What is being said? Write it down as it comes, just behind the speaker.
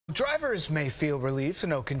Drivers may feel relief to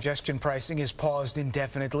know congestion pricing is paused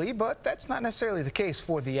indefinitely, but that's not necessarily the case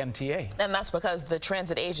for the MTA. And that's because the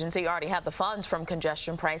transit agency already had the funds from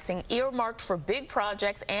congestion pricing earmarked for big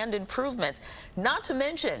projects and improvements. Not to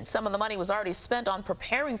mention, some of the money was already spent on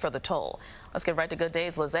preparing for the toll. Let's get right to Good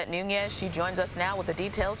Day's Lissette Nunez. She joins us now with the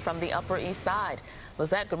details from the Upper East Side.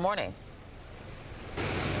 Lissette, good morning.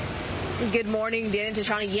 Good morning, Dan and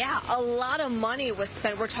Tashani. Yeah, a lot of money was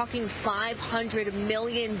spent. We're talking $500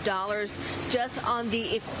 million just on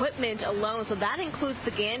the equipment alone. So that includes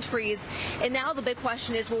the gantries. And now the big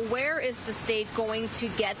question is, well, where is the state going to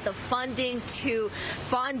get the funding to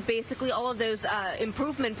fund basically all of those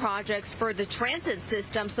improvement projects for the transit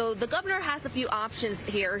system? So the governor has a few options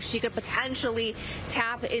here. She could potentially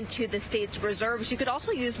tap into the state's reserves. She could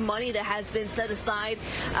also use money that has been set aside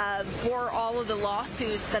for all of the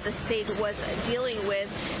lawsuits that the state was dealing with.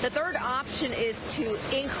 The third option is to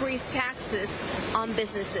increase taxes on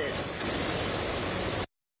businesses.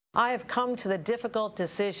 I have come to the difficult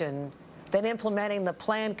decision that implementing the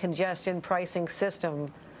planned congestion pricing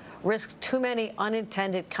system risks too many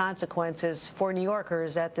unintended consequences for New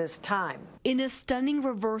Yorkers at this time. In a stunning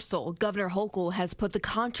reversal, Governor Hochul has put the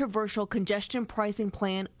controversial congestion pricing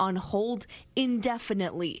plan on hold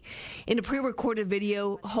indefinitely. In a pre-recorded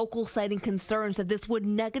video, Hochul citing concerns that this would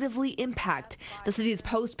negatively impact the city's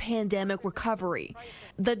post-pandemic recovery.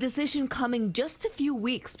 The decision coming just a few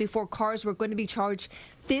weeks before cars were going to be charged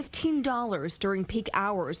 $15 during peak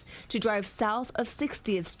hours to drive south of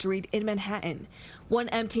 60th Street in Manhattan. One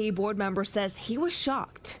MTA board member says he was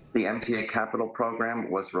shocked. The MTA capital program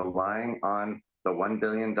was relying on the $1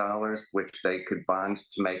 billion, which they could bond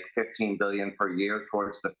to make $15 billion per year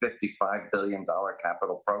towards the $55 billion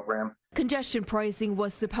capital program. Congestion pricing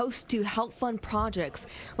was supposed to help fund projects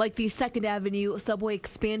like the 2nd Avenue subway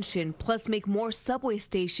expansion, plus make more subway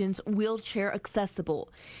stations wheelchair accessible.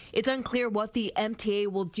 It's unclear what the MTA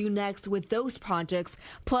will do next with those projects,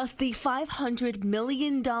 plus the $500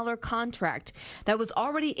 million contract that was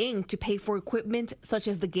already inked to pay for equipment such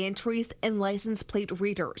as the gantries and license plate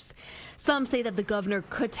readers. Some say that the governor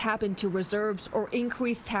could tap into reserves or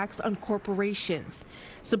increase tax on corporations.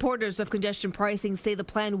 Supporters of congestion pricing say the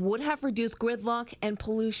plan would have reduced gridlock and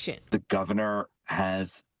pollution. The governor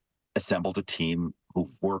has assembled a team who've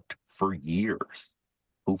worked for years,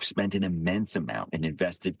 who've spent an immense amount and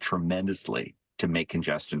invested tremendously to make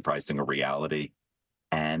congestion pricing a reality,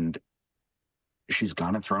 and she's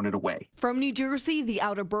gone and thrown it away. From New Jersey, the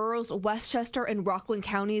outer boroughs, Westchester, and Rockland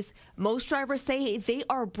counties, most drivers say they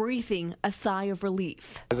are breathing a sigh of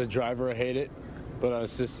relief. As a driver, I hate it, but on a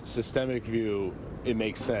systemic view, it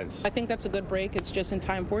makes sense. I think that's a good break. It's just in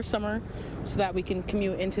time for summer so that we can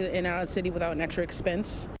commute into and out of the city without an extra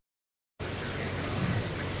expense.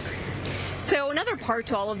 So another part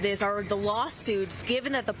to all of this are the lawsuits.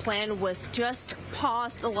 Given that the plan was just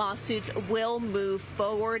paused, the lawsuits will move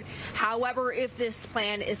forward. However, if this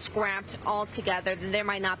plan is scrapped altogether, then there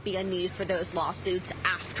might not be a need for those lawsuits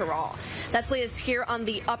after all. That's latest here on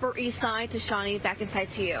the Upper East Side. Tashani, back inside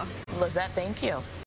to you. Lissette, thank you.